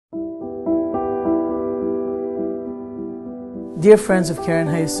Dear friends of Keren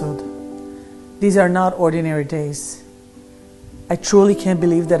Hayesod, these are not ordinary days. I truly can't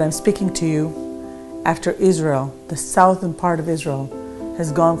believe that I'm speaking to you after Israel, the southern part of Israel,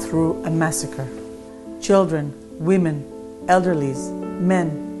 has gone through a massacre. Children, women, elderlies, men.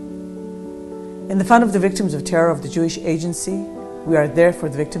 In the fund of the victims of terror of the Jewish Agency, we are there for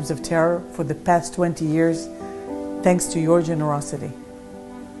the victims of terror for the past 20 years, thanks to your generosity.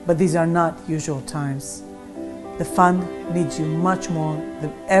 But these are not usual times. The fund needs you much more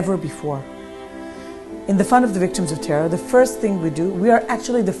than ever before. In the fund of the victims of terror, the first thing we do, we are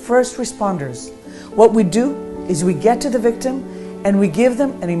actually the first responders. What we do is we get to the victim and we give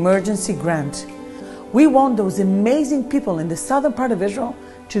them an emergency grant. We want those amazing people in the southern part of Israel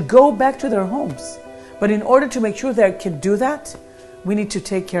to go back to their homes. But in order to make sure they can do that, we need to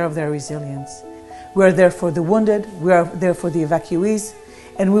take care of their resilience. We are there for the wounded, we are there for the evacuees,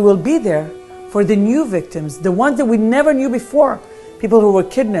 and we will be there for the new victims, the ones that we never knew before, people who were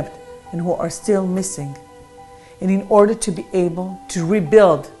kidnapped and who are still missing. And in order to be able to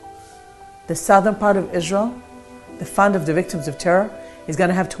rebuild the southern part of Israel, the fund of the victims of terror is going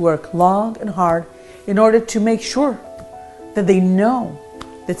to have to work long and hard in order to make sure that they know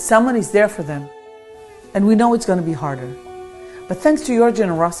that someone is there for them. And we know it's going to be harder. But thanks to your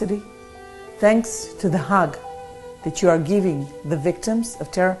generosity, thanks to the hug that you are giving the victims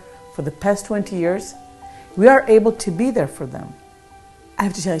of terror for the past 20 years, we are able to be there for them. I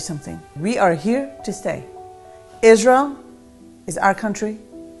have to tell you something. We are here to stay. Israel is our country,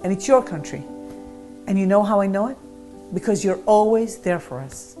 and it's your country. And you know how I know it? Because you're always there for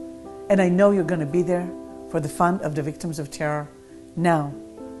us. And I know you're going to be there for the fund of the victims of terror now,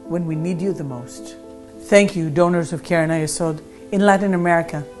 when we need you the most. Thank you, donors of Keren Hayesod, in Latin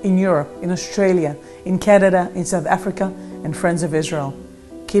America, in Europe, in Australia, in Canada, in South Africa, and friends of Israel.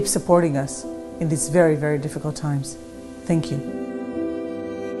 Keep supporting us in these very, very difficult times. Thank you.